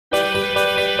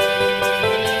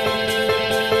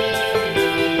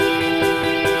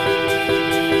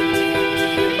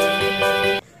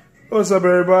What's up,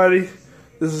 everybody?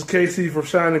 This is Casey from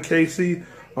Shawn and Casey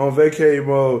on Vacay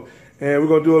mode, and we're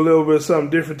gonna do a little bit of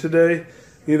something different today.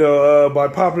 You know, by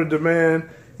popular demand,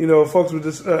 you know, folks were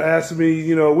just asking me,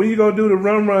 you know, when you gonna do the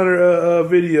Rum Runner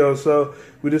video? So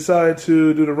we decided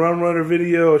to do the Rum Runner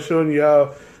video, showing you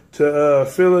how to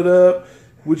fill it up,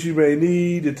 what you may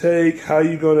need to take, how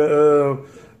you gonna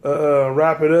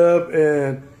wrap it up,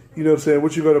 and you know what I'm saying,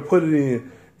 what you're gonna put it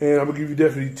in. And I'm gonna give you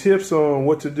definitely tips on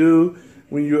what to do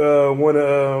when you want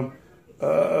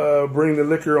to bring the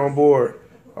liquor on board.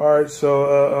 All right,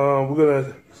 so we're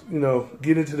gonna, you know,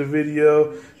 get into the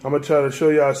video. I'm gonna try to show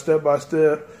y'all step by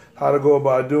step how to go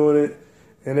about doing it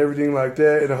and everything like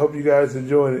that. And I hope you guys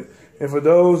enjoyed it. And for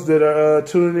those that are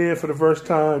tuning in for the first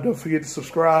time, don't forget to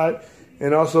subscribe.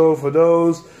 And also for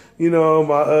those, you know,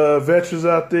 my veterans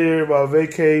out there, my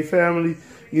Vacay family,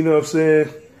 you know what I'm saying,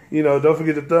 you know, don't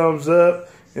forget the thumbs up.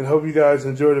 And hope you guys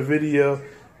enjoy the video.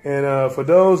 And for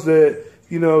those that,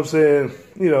 you know what I'm saying,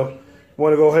 you know,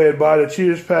 want to go ahead and buy the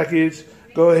Cheers package,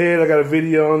 go ahead. I got a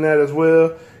video on that as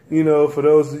well. You know, for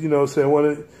those that, you know, say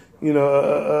want to, you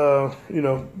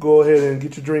know, go ahead and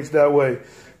get your drinks that way.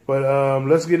 But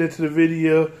let's get into the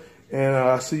video, and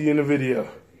I'll see you in the video.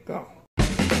 Go.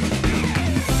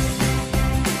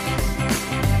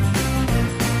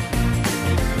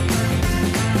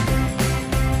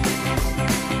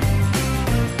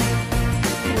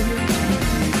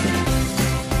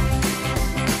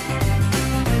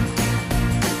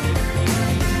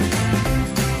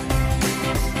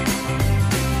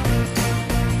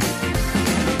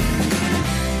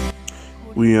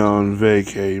 We on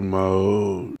vacay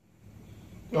mode.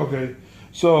 Okay,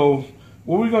 so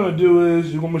what we're gonna do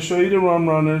is we're gonna show you the Rum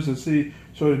Runners and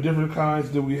show you the different kinds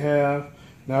that we have.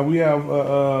 Now we have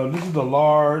this is the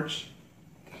large.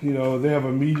 You know, they have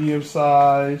a medium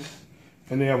size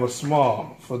and they have a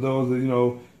small. For those that, you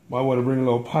know, might want to bring a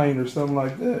little pint or something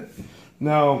like that.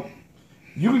 Now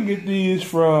you can get these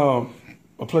from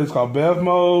a place called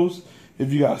Bevmo's.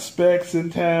 If you got Specs in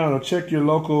town, or check your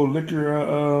local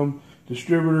liquor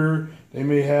distributor. They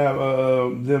may have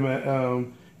them at,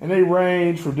 and they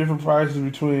range from different prices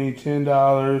between $10,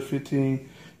 $15,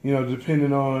 you know,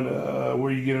 depending on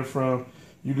where you get it from.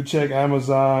 You can check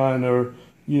Amazon or,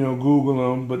 you know,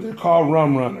 Google them, but they're called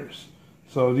Rum Runners.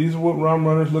 So these are what Rum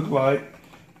Runners look like.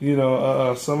 You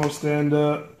know, some of them stand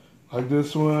up like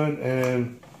this one,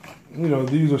 and you know,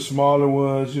 these are smaller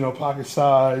ones, you know, pocket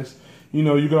size. You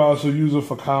know, you could also use them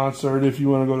for concert if you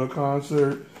want to go to a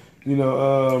concert. You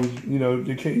know,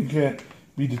 you can't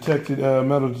be detected,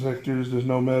 metal detectors. There's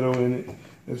no metal in it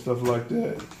and stuff like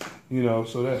that. You know,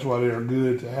 so that's why they're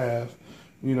good to have.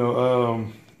 You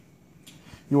know,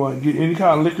 you want to get any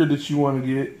kind of liquor that you want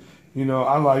to get. You know,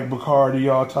 I like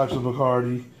Bacardi, all types of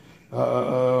Bacardi,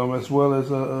 as well as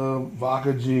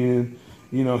vodka, gin.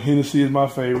 You know, Hennessy is my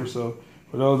favorite. So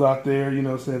for those out there, you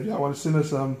know, say if y'all want to send us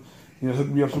something, you know, hook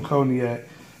me up some cognac.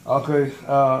 Okay,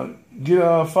 get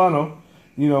a funnel.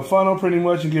 You know, funnel pretty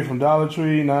much you get from Dollar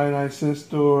Tree, 99-cent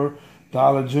store,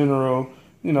 Dollar General,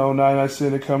 you know,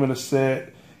 99-cent. They come in a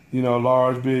set, you know,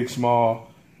 large, big, small.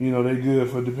 You know, they're good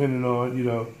for depending on, you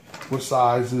know, what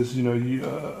sizes, you know,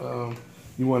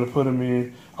 you want to put them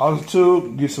in. Also,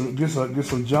 too, get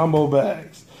some jumbo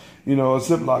bags, you know, a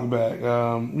Ziploc bag.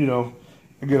 You know,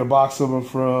 I get a box of them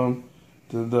from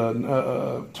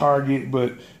the Target,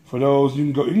 but for those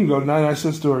you can go to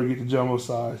 99-cent store and get the jumbo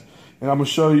size. And I'm going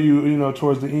to show you, you know,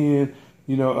 towards the end,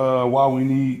 you know, why we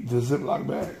need the Ziploc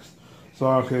bags. So,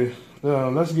 okay,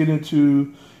 let's get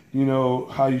into, you know,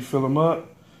 how you fill them up.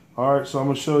 All right, so I'm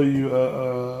going to show you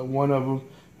one of them,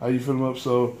 how you fill them up.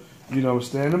 So, you know,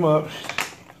 stand them up.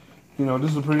 You know,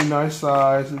 this is a pretty nice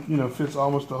size. It, you know, fits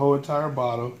almost the whole entire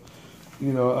bottle.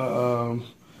 You know,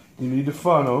 you need the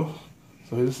funnel.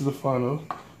 So this is the funnel.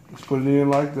 Let's put it in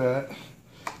like that.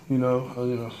 You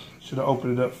know, should have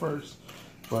opened it up first.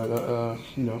 But,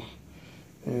 you know,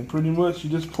 and pretty much you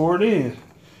just pour it in.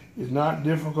 It's not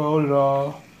difficult at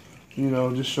all. You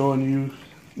know, just showing you,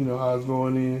 you know, how it's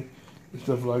going in and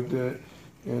stuff like that.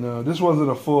 And this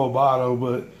wasn't a full bottle,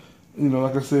 but, you know,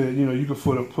 like I said, you know, you could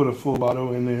put a full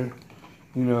bottle in there,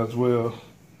 you know, as well.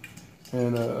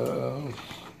 And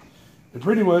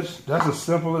pretty much that's as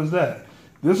simple as that.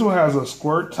 This one has a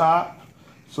squirt top.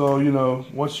 So, you know,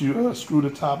 once you screw the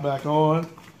top back on,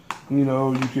 you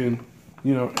know, you can,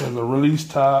 you know, there's a release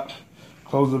top,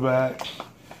 close the back,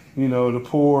 you know, the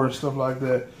pour and stuff like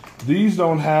that. These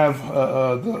don't have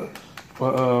the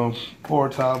pour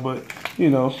top, but, you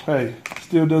know, hey,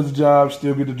 still does the job,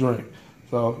 still get the drink.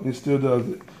 So it still does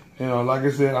it. You know, like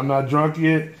I said, I'm not drunk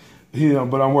yet, you know,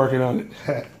 but I'm working on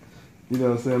it. You know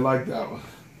what I'm saying? Like that one.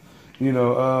 You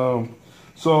know,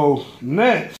 So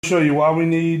next, I'll show you why we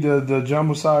need the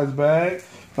jumbo size bag.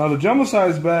 Now the jumbo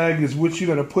size bag is what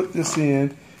you're gonna put this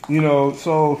in. You know,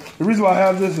 so the reason why I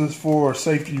have this is for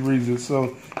safety reasons.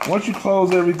 So once you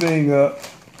close everything up,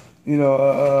 you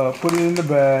know, put it in the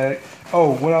bag.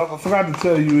 Oh, what I forgot to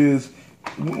tell you is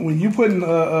when you putting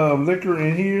liquor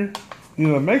in here, you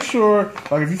know, make sure,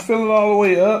 like if you fill it all the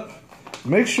way up,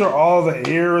 make sure all the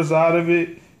air is out of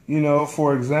it. You know,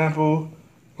 for example,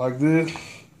 like this,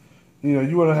 you know,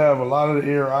 you want to have a lot of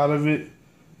the air out of it,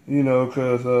 you know,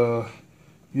 because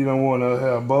you don't want to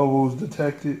have bubbles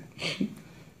detected,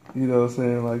 you know what I'm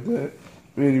saying, like that.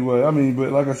 But anyway, I mean,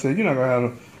 but like I said, you're not going to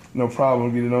have no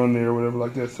problem getting on there or whatever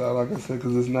like that. So like I said,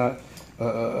 because it's not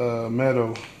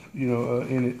metal, you know,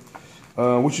 in it.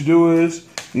 What you do is,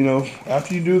 you know,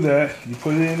 after you do that, you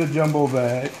put it in the jumbo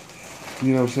bag.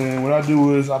 You know what I'm saying? What I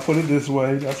do is I put it this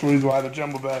way. That's the reason why I have the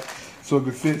jumbo bag, so it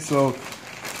can fit. So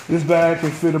this bag can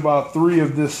fit about 3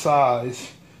 of this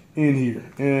size in here.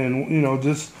 And, you know,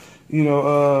 just, you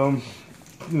know,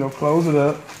 close it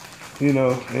up. You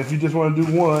know, if you just want to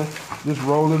do one, just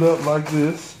roll it up like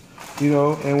this. You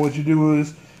know, and what you do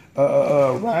is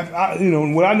wrap. You know,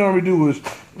 what I normally do is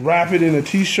wrap it in a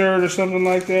t-shirt or something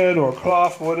like that, or a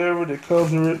cloth or whatever that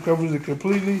covers it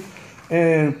completely.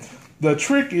 And the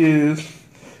trick is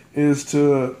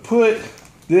to put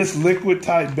this liquid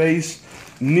type base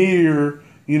near,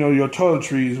 you know, your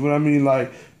toiletries. What I mean,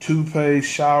 like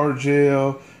toothpaste, shower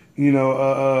gel, you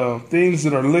know, things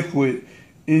that are liquid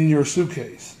in your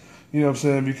suitcase. You know what I'm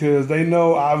saying? Because they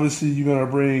know obviously you're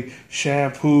gonna bring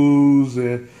shampoos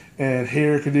and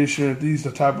hair conditioner. These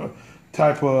are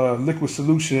type of liquid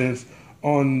solutions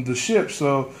on the ship.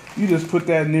 So you just put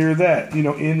that near that, you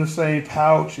know, in the same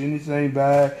pouch, in the same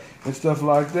bag and stuff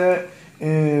like that.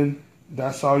 And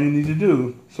that's all you need to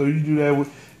do. So you do that with,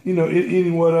 you know,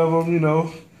 any one of them, you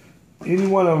know, any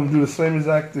one of them do the same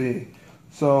exact thing.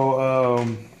 So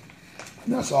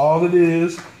that's all it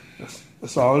is.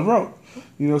 That's all it wrote.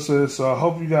 You know, so I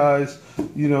hope you guys,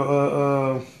 you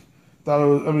know, thought it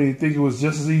was, I mean, think it was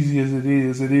just as easy as it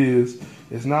is. It is.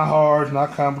 It's not hard. It's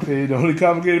not complicated. The only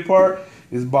complicated part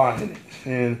is buying it.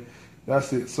 And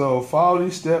that's it. So follow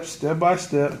these steps, step by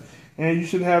step, and you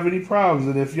shouldn't have any problems.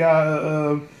 And if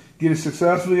y'all get it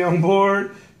successfully on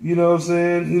board, you know what I'm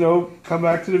saying, you know, come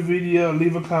back to the video,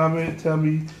 leave a comment, tell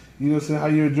me, you know what I'm saying, how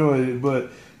you enjoyed it. But,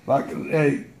 like,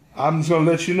 hey, I'm just going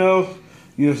to let you know,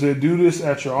 you know what I'm saying, do this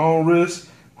at your own risk.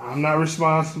 I'm not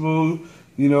responsible,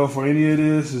 you know, for any of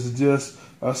this. It's just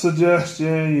a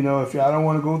suggestion. You know, if y'all don't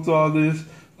want to go through all this,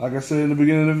 like I said in the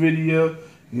beginning of the video,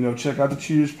 you know, check out the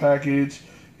Cheers package.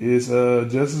 It's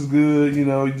just as good. You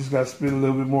know, you just got to spend a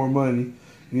little bit more money,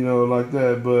 you know, like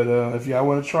that. But if y'all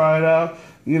want to try it out,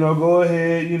 you know, go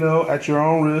ahead, you know, at your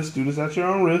own risk. Do this at your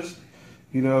own risk.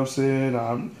 You know what I'm saying?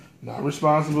 I'm not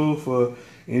responsible for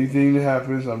anything that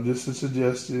happens. I'm just a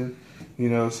suggestion. You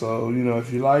know, so, you know,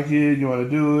 if you like it, you want to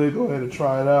do it, go ahead and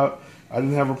try it out. I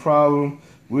didn't have a problem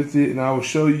with it, and I will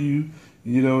show you,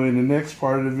 you know, in the next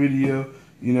part of the video,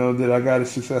 you know, that I got it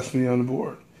successfully on the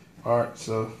board. All right,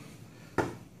 so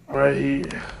right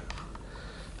here.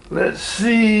 Let's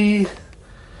see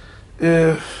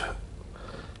if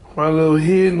my little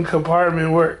hidden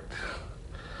compartment worked.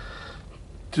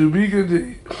 To be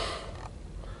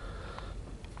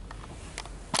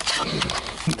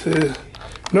continued.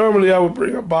 Normally I would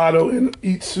bring a bottle in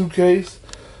each suitcase,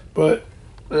 but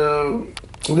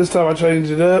this time I changed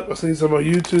it up. I seen some on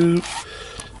YouTube,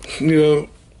 you know.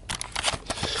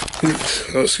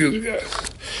 Oh, excuse me,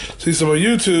 guys. See some on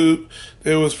YouTube.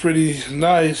 It was pretty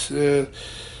nice, and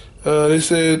they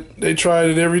said they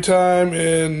tried it every time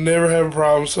and never had a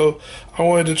problem. So I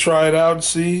wanted to try it out and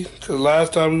see, because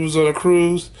last time we was on a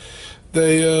cruise,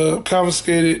 they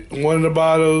confiscated one of the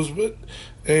bottles, but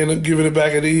they ended up giving it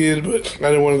back at the end, but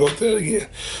I didn't want to go through that again.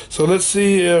 So let's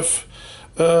see if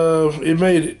it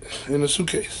made it in the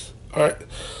suitcase. All right,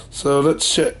 so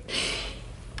let's check.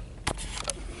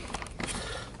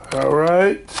 All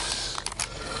right,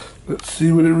 let's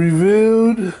see what it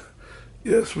revealed.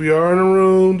 Yes, we are in the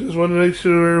room. Just want to make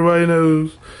sure everybody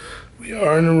knows we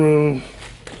are in the room.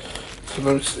 So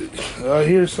let me see. I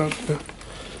hear something.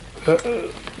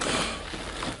 Let's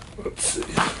see.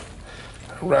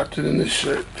 I wrapped it in this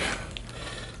shirt.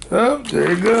 Oh,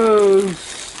 there it goes.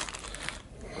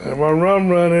 There's my Rum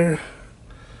Runner.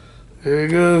 There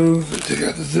it goes. Let's take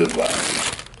out the zip line.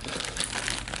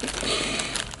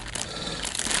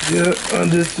 Yeah,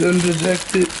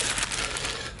 undetected.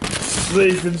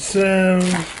 Safe and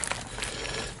sound.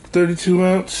 32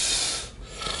 ounce.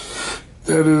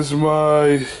 That is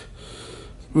my,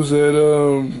 was that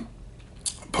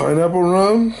pineapple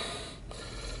rum.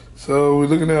 So we're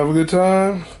looking to have a good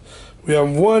time. We have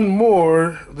one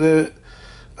more that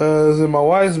is in my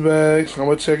wife's bag. I'm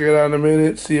gonna check it out in a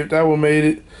minute, see if that one made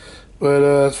it. But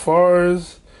as far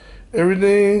as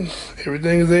everything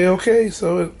is A-okay,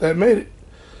 so that made it.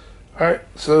 Alright,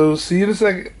 so see you in a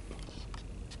second.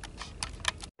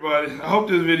 Everybody, I hope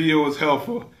this video was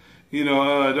helpful. You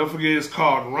know, don't forget it's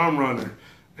called Rum Runner.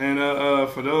 And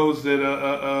for those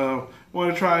that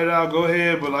want to try it out, go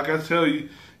ahead. But like I tell you,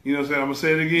 you know what I'm saying, I'm going to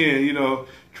say it again, you know,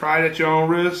 try it at your own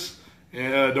risk.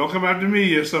 And don't come after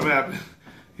me if something happens.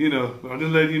 You know, I'm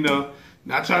just letting you know.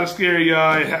 Not trying to scare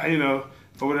y'all, you know,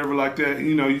 or whatever like that.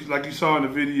 You know, like you saw in the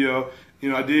video,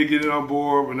 you know, I did get it on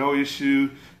board with no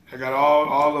issue. I got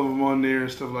all of them on there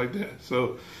and stuff like that.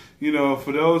 So, you know,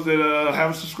 for those that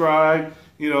haven't subscribed,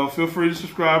 you know, feel free to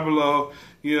subscribe below,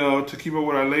 you know, to keep up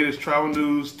with our latest travel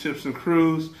news, tips, and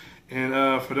crews.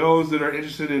 And for those that are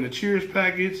interested in the Cheers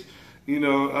package, you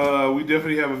know, we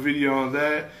definitely have a video on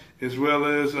that, as well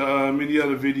as many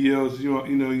other videos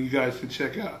you know you guys can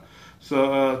check out.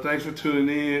 So thanks for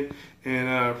tuning in, and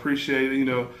I appreciate, you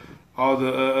know, all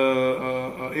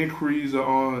the inquiries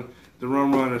on the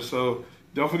Rum Runner. So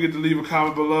don't forget to leave a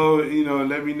comment below, you know, and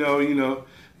let me know, you know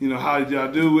how did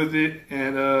y'all do with it,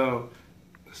 and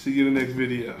see you in the next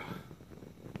video.